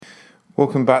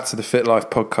Welcome back to the Fit Life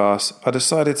podcast. I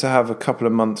decided to have a couple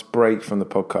of months break from the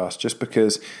podcast just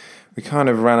because we kind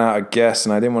of ran out of guests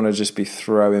and I didn't want to just be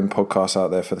throwing podcasts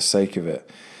out there for the sake of it.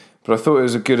 But I thought it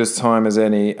was as good a time as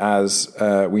any as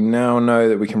we now know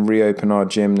that we can reopen our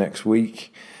gym next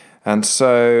week. And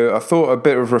so I thought a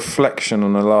bit of reflection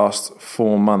on the last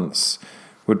 4 months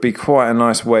would be quite a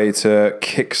nice way to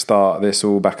kickstart this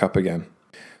all back up again.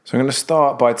 So I'm going to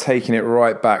start by taking it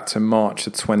right back to March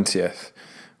the 20th.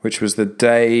 Which was the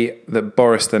day that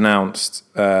Boris announced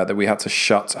that we had to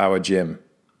shut our gym.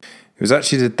 It was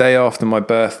actually the day after my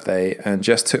birthday, and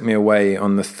Jess took me away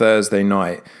on the Thursday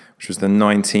night, which was the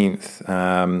 19th,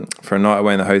 for a night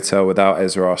away in the hotel without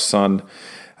Ezra, our son.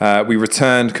 We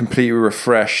returned completely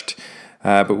refreshed,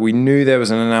 but we knew there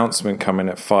was an announcement coming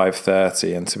at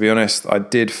 5:30, and to be honest, I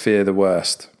did fear the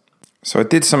worst. So I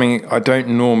did something I don't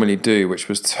normally do, which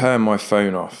was turn my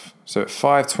phone off. So at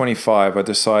 5:25, I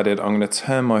decided I'm going to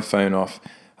turn my phone off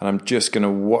and I'm just going to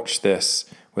watch this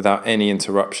without any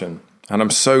interruption. And I'm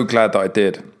so glad that I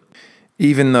did.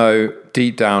 Even though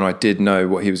deep down I did know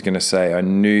what he was going to say. I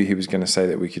knew he was going to say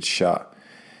that we could shut.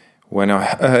 When I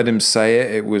heard him say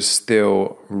it, it was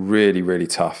still really, really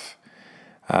tough.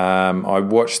 I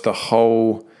watched the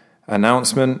whole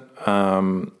announcement.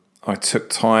 I took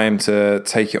time to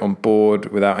take it on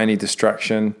board without any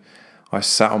distraction. I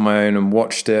sat on my own and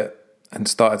watched it and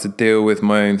started to deal with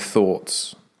my own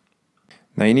thoughts.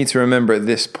 Now you need to remember at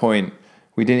this point,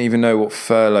 we didn't even know what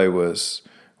furlough was.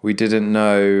 We didn't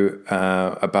know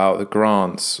about the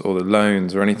grants or the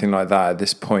loans or anything like that at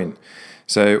this point.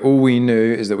 So all we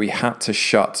knew is that we had to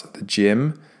shut the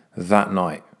gym that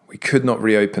night. We could not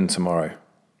reopen tomorrow.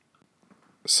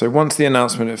 So once the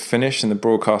announcement had finished and the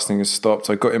broadcasting had stopped,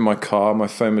 I got in my car, my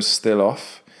phone was still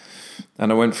off,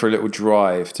 and I went for a little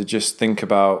drive to just think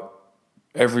about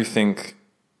everything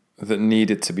that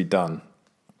needed to be done.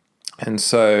 And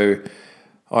so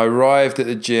I arrived at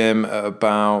the gym at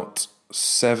about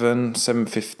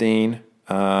 7:15,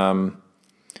 and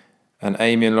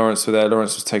Amy and Lawrence were there.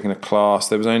 Lawrence was taking a class.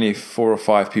 There was only 4 or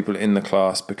 5 people in the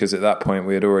class because at that point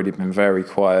we had already been very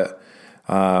quiet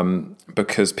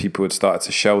because people had started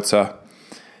to shelter.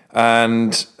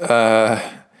 And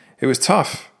it was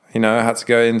tough. You know, I had to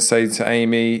go in and say to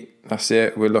Amy, that's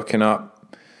it, we're locking up.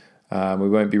 We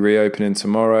won't be reopening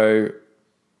tomorrow.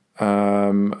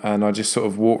 And I just sort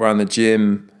of walked around the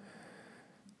gym,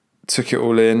 took it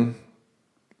all in,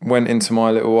 went into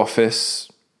my little office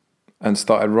and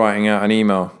started writing out an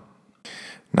email.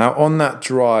 Now on that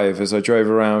drive, as I drove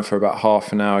around for about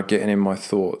half an hour getting in my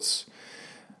thoughts,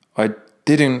 I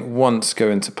didn't once go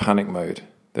into panic mode.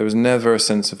 There was never a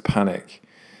sense of panic.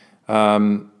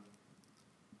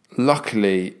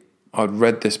 Luckily, I'd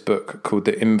read this book called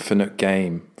The Infinite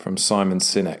Game from Simon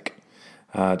Sinek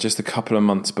just a couple of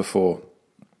months before.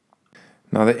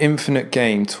 Now, The Infinite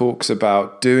Game talks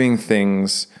about doing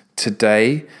things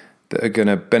today that are going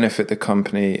to benefit the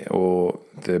company or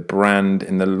the brand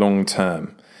in the long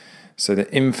term. So the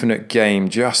infinite game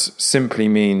just simply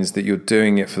means that you're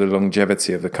doing it for the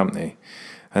longevity of the company.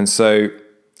 And so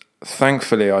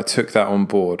thankfully, I took that on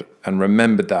board and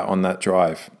remembered that on that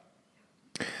drive.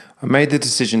 I made the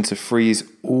decision to freeze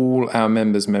all our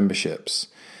members' memberships.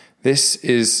 This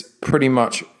is pretty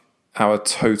much our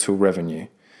total revenue.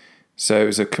 So it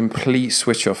was a complete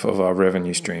switch off of our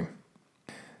revenue stream.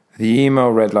 The email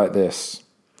read like this: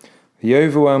 the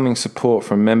overwhelming support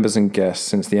from members and guests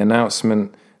since the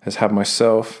announcement has had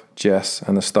myself, Jess,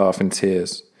 and the staff in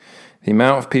tears. The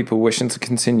amount of people wishing to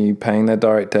continue paying their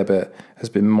direct debit has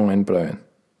been mind-blowing.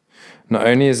 Not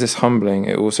only is this humbling,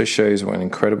 it also shows what an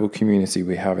incredible community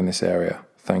we have in this area.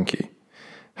 Thank you.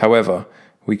 However,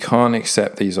 we can't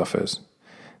accept these offers.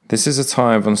 This is a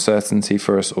time of uncertainty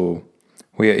for us all.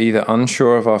 We are either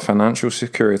unsure of our financial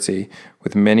security,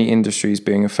 with many industries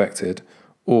being affected,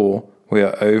 or we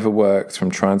are overworked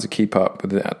from trying to keep up with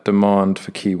the demand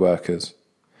for key workers.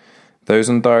 Those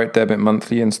on direct debit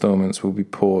monthly installments will be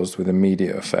paused with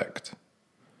immediate effect.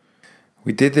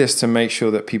 We did this to make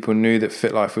sure that people knew that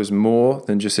FitLife was more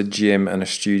than just a gym and a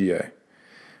studio.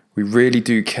 We really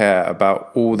do care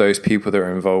about all those people that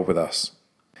are involved with us.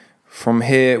 From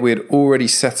here, we had already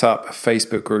set up a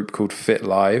Facebook group called Fit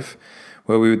Live,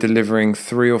 where we were delivering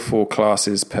 3 or 4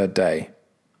 classes per day.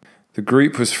 The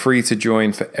group was free to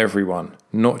join for everyone,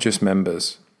 not just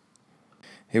members.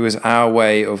 It was our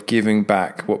way of giving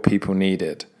back what people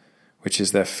needed, which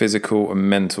is their physical and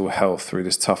mental health through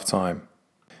this tough time.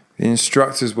 The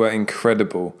instructors were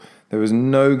incredible. There was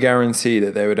no guarantee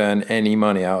that they would earn any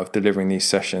money out of delivering these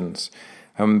sessions.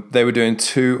 They were doing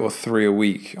 2 or 3 a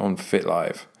week on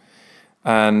FitLive.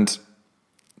 And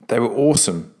they were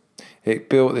awesome. It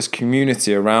built this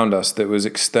community around us that was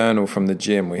external from the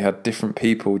gym. We had different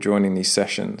people joining these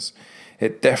sessions.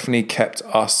 It definitely kept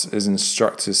us as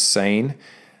instructors sane.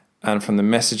 And from the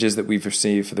messages that we've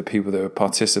received for the people that were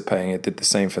participating, it did the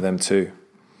same for them too.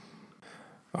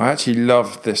 I actually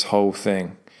loved this whole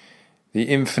thing. The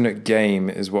infinite game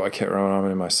is what I kept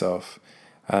reminding myself.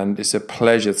 And it's a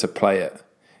pleasure to play it.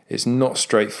 It's not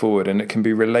straightforward, and it can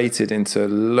be related into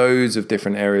loads of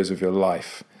different areas of your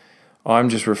life. I'm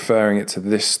just referring it to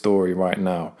this story right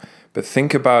now. But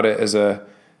think about it as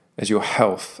your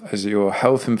health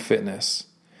and fitness.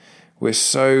 We're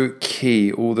so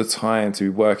key all the time to be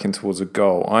working towards a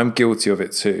goal. I'm guilty of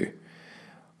it too.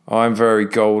 I'm very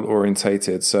goal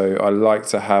orientated, so I like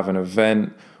to have an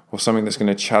event or something that's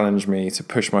going to challenge me to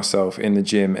push myself in the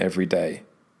gym every day.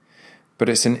 But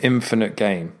it's an infinite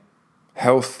game.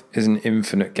 Health is an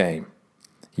infinite game.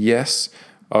 Yes,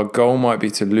 our goal might be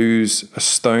to lose a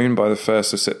stone by the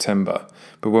 1st of September.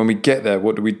 But when we get there,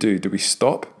 what do? Do we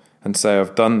stop and say,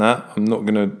 I've done that, I'm not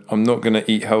gonna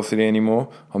eat healthily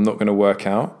anymore, I'm not gonna work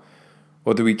out?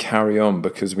 Or do we carry on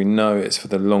because we know it's for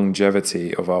the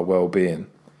longevity of our well-being?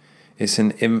 It's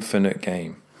an infinite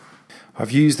game.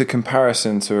 I've used the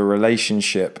comparison to a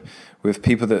relationship with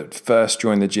people that first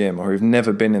join the gym or who've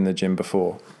never been in the gym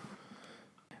before.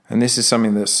 And this is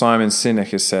something that Simon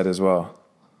Sinek has said as well.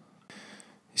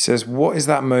 He says, what is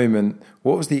that moment?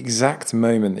 What was the exact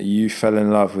moment that you fell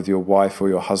in love with your wife or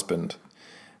your husband?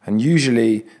 And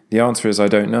usually the answer is, I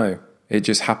don't know. It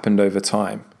just happened over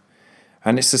time.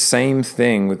 And it's the same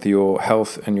thing with your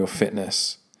health and your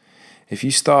fitness. If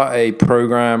you start a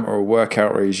program or a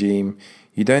workout regime,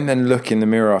 you don't then look in the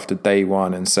mirror after day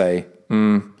one and say,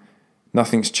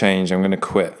 nothing's changed, I'm going to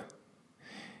quit.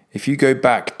 If you go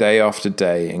back day after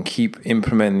day and keep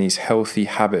implementing these healthy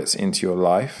habits into your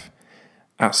life,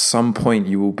 at some point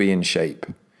you will be in shape.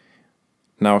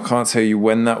 Now, I can't tell you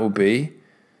when that will be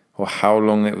or how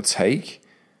long it will take,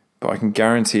 but I can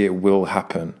guarantee it will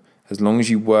happen as long as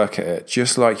you work at it,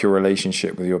 just like your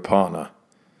relationship with your partner.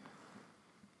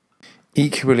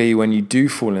 Equally, when you do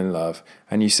fall in love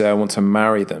and you say, I want to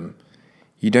marry them,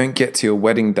 you don't get to your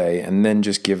wedding day and then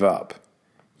just give up.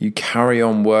 You carry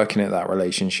on working at that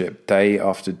relationship day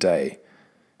after day.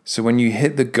 So when you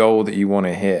hit the goal that you want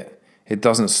to hit, it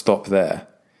doesn't stop there.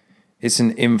 It's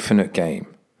an infinite game.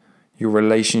 Your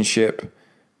relationship,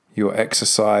 your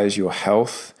exercise, your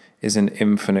health is an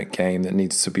infinite game that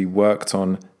needs to be worked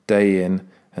on day in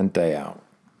and day out.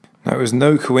 Now, it was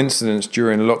no coincidence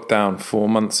during lockdown 4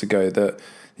 months ago that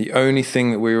the only thing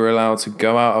that we were allowed to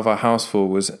go out of our house for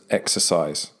was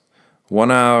exercise. 1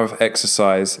 hour of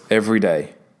exercise every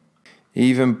day.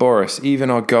 Even Boris, even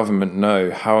our government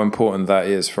know how important that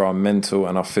is for our mental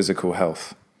and our physical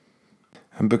health.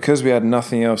 And because we had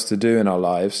nothing else to do in our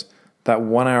lives, that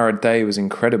 1 hour a day was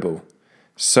incredible.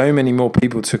 So many more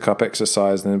people took up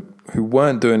exercise than who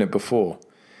weren't doing it before.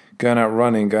 Going out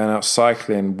running, going out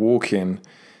cycling, walking,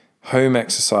 home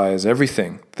exercise,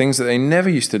 everything. Things that they never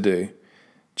used to do,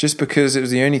 just because it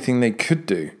was the only thing they could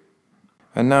do.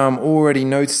 And now I'm already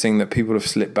noticing that people have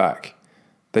slipped back.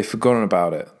 They've forgotten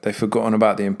about it. They've forgotten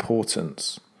about the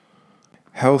importance.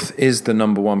 Health is the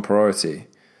number one priority.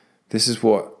 This is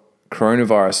what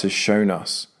coronavirus has shown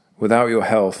us. Without your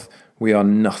health, we are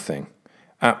nothing.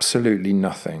 Absolutely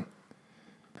nothing.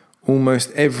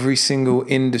 Almost every single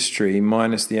industry,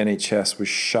 minus the NHS, was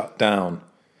shut down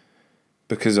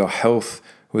because our health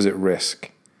was at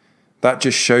risk. That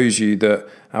just shows you that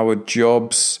our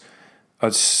jobs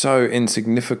are so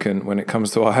insignificant when it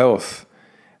comes to our health.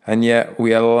 And yet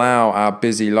we allow our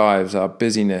busy lives, our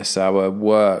busyness, our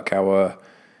work, our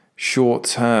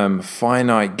short-term,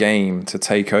 finite game to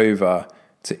take over,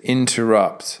 to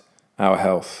interrupt our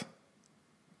health.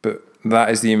 But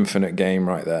that is the infinite game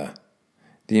right there.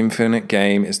 The infinite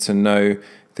game is to know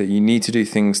that you need to do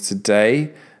things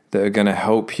today that are going to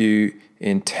help you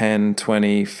in 10,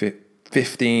 20,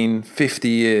 15, 50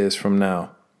 years from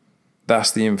now.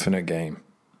 That's the infinite game.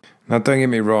 Now, don't get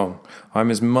me wrong, I'm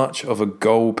as much of a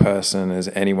goal person as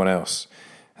anyone else.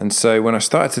 And so when I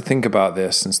started to think about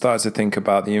this and started to think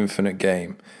about the infinite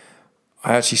game,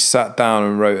 I actually sat down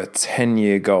and wrote a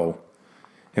 10-year goal.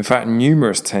 In fact,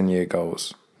 numerous 10-year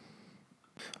goals.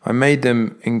 I made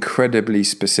them incredibly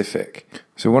specific.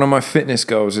 So one of my fitness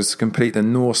goals is to complete the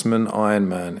Norseman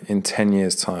Ironman in 10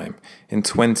 years' time. In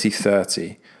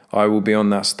 2030, I will be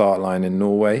on that start line in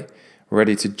Norway,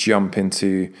 ready to jump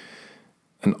into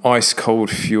an ice-cold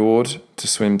fjord to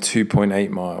swim 2.8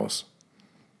 miles.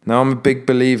 Now, I'm a big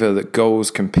believer that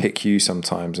goals can pick you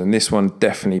sometimes, and this one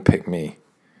definitely picked me.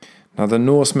 Now, the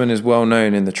Norseman is well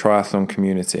known in the triathlon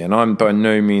community, and I'm by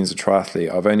no means a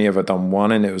triathlete. I've only ever done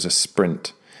one, and it was a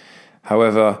sprint.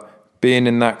 However, being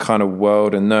in that kind of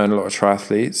world and knowing a lot of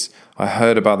triathletes, I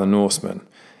heard about the Norseman,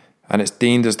 and it's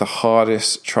deemed as the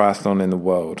hardest triathlon in the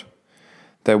world.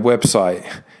 Their website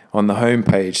on the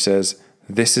homepage says,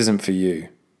 "This isn't for you.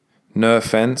 No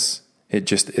offense, it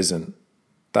just isn't."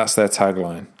 That's their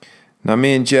tagline. Now,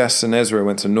 me and Jess and Ezra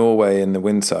went to Norway in the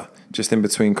winter, just in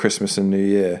between Christmas and New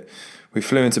Year. We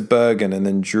flew into Bergen and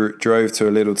then drove to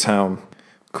a little town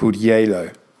called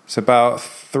Geilo. It's about a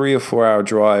 3 or 4 hour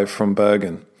drive from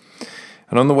Bergen.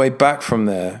 And on the way back from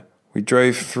there, we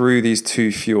drove through these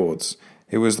 2 fjords.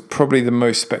 It was probably the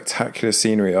most spectacular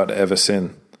scenery I'd ever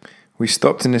seen. We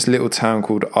stopped in this little town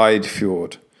called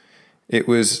Eidfjord. It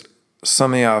was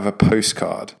something out of a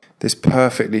postcard. This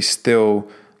perfectly still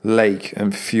lake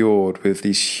and fjord with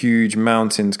these huge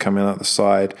mountains coming out the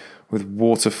side, with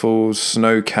waterfalls,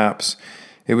 snow caps.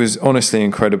 It was honestly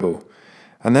incredible.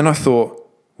 And then I thought,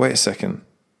 wait a second,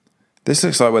 this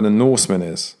looks like where the Norseman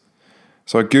is.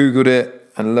 So I Googled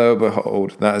it, and lo and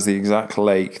behold, that is the exact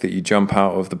lake that you jump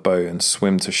out of the boat and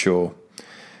swim to shore.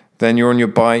 Then you're on your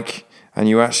bike and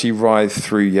you actually ride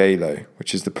through Geilo,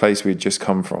 which is the place we had just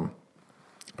come from.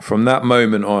 From that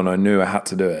moment on, I knew I had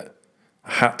to do it.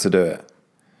 I had to do it.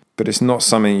 But it's not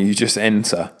something you just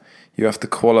enter. You have to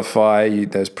qualify.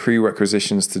 There's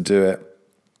prerequisitions to do it.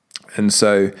 And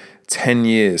so 10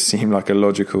 years seemed like a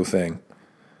logical thing.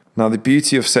 Now, the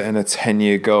beauty of setting a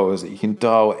 10-year goal is that you can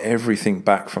dial everything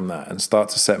back from that and start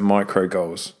to set micro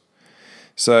goals.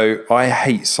 So I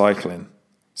hate cycling.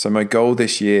 So my goal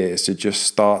this year is to just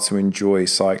start to enjoy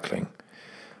cycling.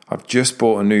 I've just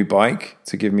bought a new bike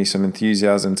to give me some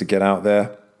enthusiasm to get out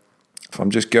there. If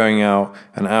I'm just going out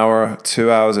an hour,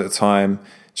 2 hours at a time,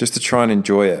 just to try and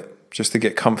enjoy it, just to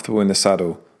get comfortable in the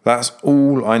saddle. That's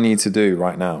all I need to do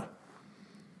right now.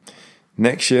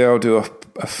 Next year, I'll do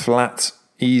a flat,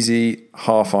 easy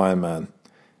half Ironman.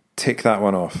 Tick that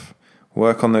one off.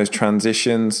 Work on those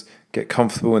transitions, get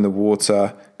comfortable in the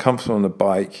water, comfortable on the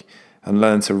bike, and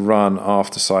learn to run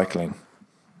after cycling.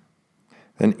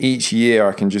 Then each year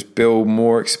I can just build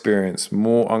more experience,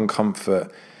 more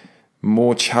uncomfort,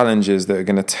 more challenges that are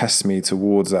going to test me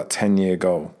towards that 10-year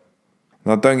goal.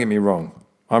 Now, don't get me wrong.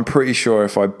 I'm pretty sure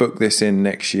if I book this in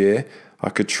next year, I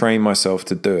could train myself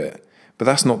to do it. But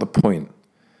that's not the point.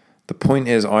 The point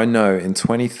is I know in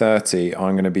 2030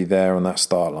 I'm going to be there on that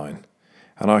start line.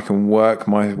 And I can work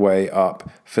my way up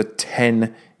for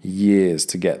 10 years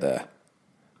to get there.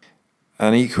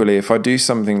 And equally, if I do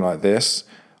something like this,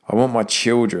 I want my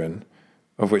children,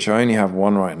 of which I only have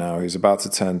one right now who's about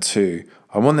to turn 2,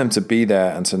 I want them to be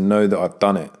there and to know that I've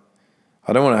done it.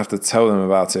 I don't want to have to tell them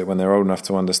about it when they're old enough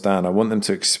to understand. I want them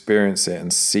to experience it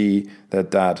and see their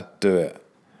dad do it.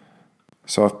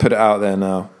 So I've put it out there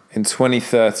now. In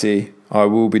 2030, I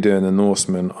will be doing the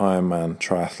Norseman Ironman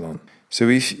triathlon. So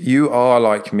if you are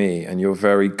like me and you're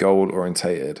very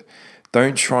goal-orientated,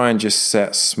 don't try and just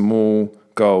set small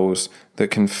goals that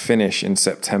can finish in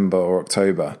September or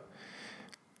October.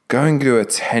 Go and do a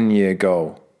 10-year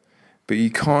goal. But you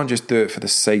can't just do it for the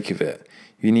sake of it.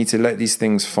 You need to let these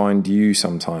things find you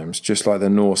sometimes, just like the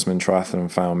Norseman triathlon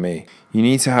found me. You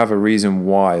need to have a reason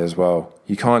why as well.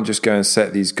 You can't just go and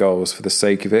set these goals for the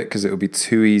sake of it because it will be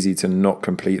too easy to not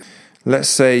complete. Let's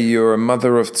say you're a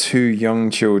mother of 2 young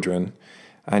children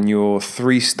and you're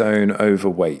 3 stone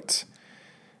overweight.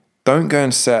 Don't go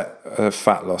and set a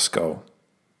fat loss goal.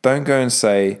 Don't go and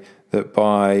say that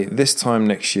by this time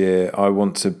next year, I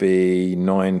want to be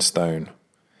 9 stone.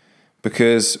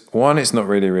 Because 1, it's not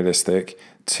really realistic.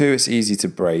 2, it's easy to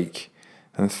break.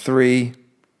 And 3,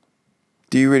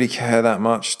 do you really care that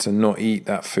much to not eat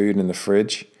that food in the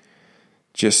fridge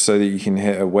just so that you can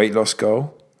hit a weight loss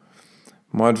goal?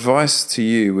 My advice to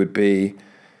you would be,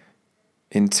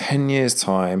 in 10 years'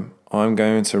 time, I'm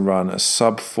going to run a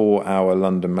sub 4 hour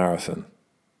London Marathon.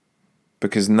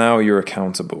 Because now you're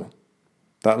accountable.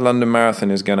 That London Marathon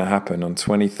is going to happen on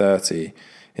 2030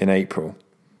 in April.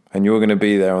 And you're going to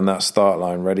be there on that start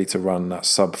line ready to run that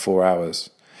sub 4 hours.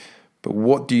 But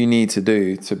what do you need to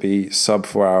do to be sub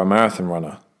 4 hour marathon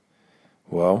runner?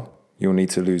 Well, you'll need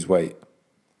to lose weight.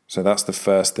 So that's the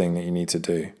first thing that you need to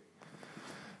do.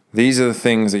 These are the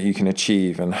things that you can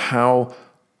achieve, and how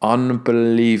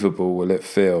unbelievable will it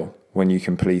feel when you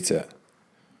complete it?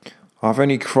 I've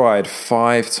only cried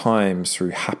 5 times through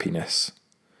happiness.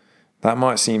 That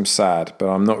might seem sad, but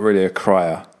I'm not really a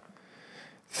crier.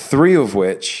 3 of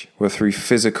which were through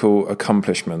physical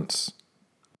accomplishments.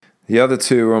 The other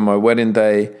 2 were on my wedding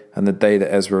day and the day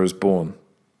that Ezra was born.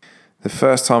 The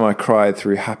first time I cried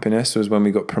through happiness was when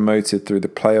we got promoted through the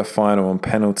playoff final on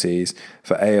penalties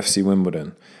for AFC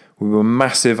Wimbledon. We were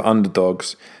massive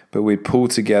underdogs, but we'd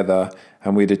pulled together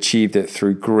and we'd achieved it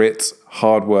through grit,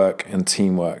 hard work, and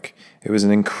teamwork. It was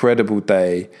an incredible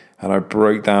day, and I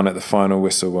broke down at the final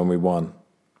whistle when we won.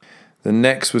 The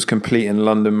next was completing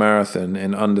London Marathon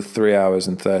in under 3 hours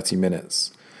and 30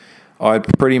 minutes.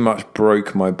 I'd pretty much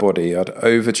broke my body. I'd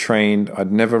overtrained.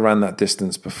 I'd never ran that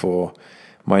distance before.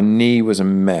 My knee was a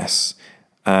mess,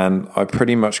 and I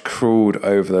pretty much crawled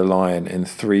over the line in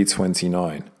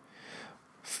 3:29.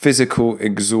 Physical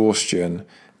exhaustion,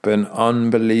 but an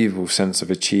unbelievable sense of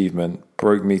achievement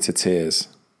broke me to tears.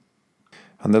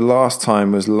 And the last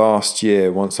time was last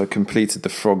year once I completed the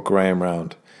Frog Graham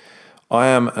round. I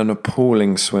am an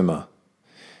appalling swimmer.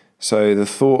 So the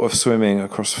thought of swimming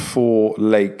across 4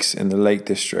 lakes in the Lake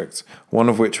District, one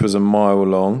of which was a mile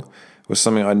long, was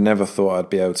something I never thought I'd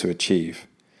be able to achieve,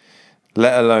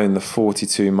 let alone the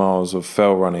 42 miles of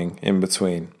fell running in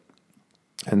between.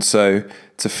 And so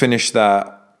to finish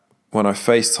that, when I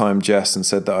FaceTimed Jess and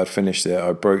said that I'd finished it,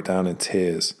 I broke down in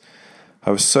tears. I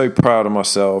was so proud of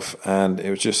myself, and it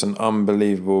was just an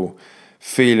unbelievable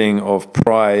feeling of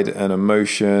pride and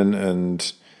emotion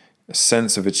and a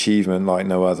sense of achievement like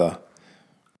no other.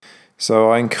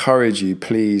 So I encourage you,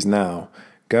 please now,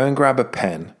 go and grab a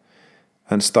pen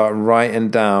and start writing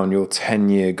down your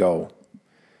 10-year goal.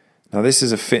 Now, this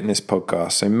is a fitness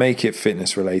podcast, so make it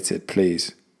fitness related,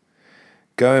 please.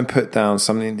 Go and put down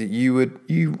something that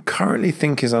you currently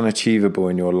think is unachievable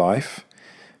in your life,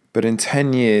 but in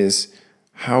 10 years,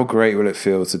 how great will it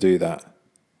feel to do that?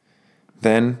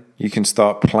 Then you can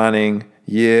start planning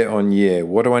year on year.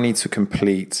 What do I need to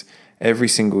complete every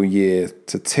single year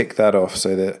to tick that off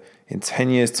so that in 10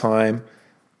 years' time,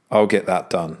 I'll get that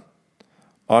done?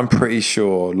 I'm pretty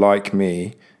sure, like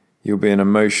me, you'll be an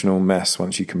emotional mess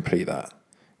once you complete that.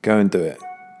 Go and do it.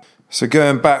 So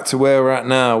going back to where we're at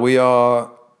now, we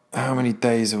are how many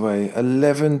days away?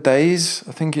 11 days,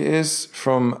 I think it is,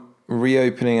 from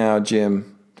reopening our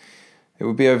gym. It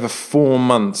will be over 4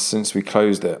 months since we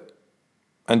closed it.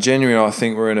 And genuinely, I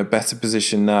think we're in a better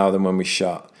position now than when we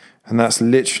shut. And that's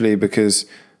literally because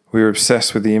we were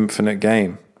obsessed with the infinite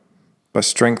game. By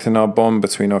strengthening our bond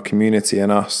between our community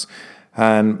and us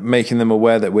and making them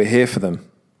aware that we're here for them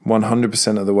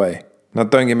 100% of the way. Now,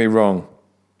 don't get me wrong.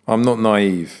 I'm not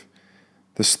naive.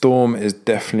 The storm is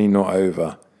definitely not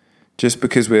over. Just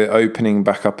because we're opening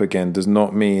back up again does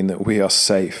not mean that we are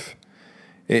safe.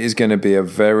 It is going to be a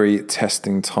very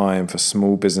testing time for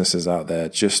small businesses out there,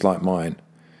 just like mine.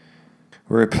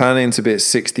 We're planning to be at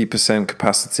 60%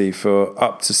 capacity for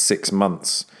up to 6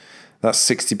 months. That's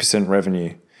 60%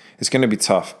 revenue. It's going to be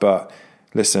tough, but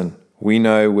listen, we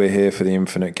know we're here for the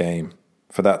infinite game,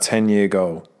 for that 10-year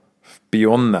goal,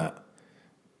 beyond that.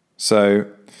 So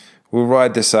we'll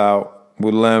ride this out.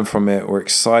 We'll learn from it. We're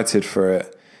excited for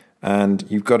it. And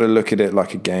you've got to look at it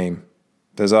like a game.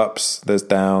 There's ups, there's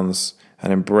downs,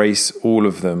 and embrace all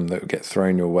of them that get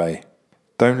thrown your way.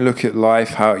 Don't look at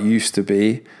life how it used to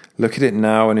be. Look at it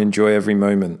now and enjoy every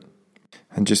moment.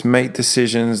 And just make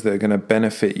decisions that are going to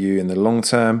benefit you in the long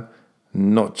term,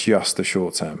 not just the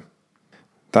short term.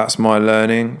 That's my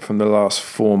learning from the last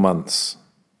 4 months.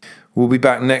 We'll be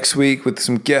back next week with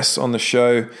some guests on the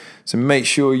show, so make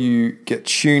sure you get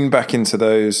tuned back into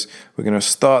those. We're going to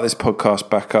start this podcast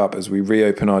back up as we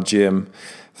reopen our gym.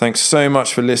 Thanks so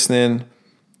much for listening.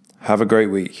 Have a great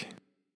week.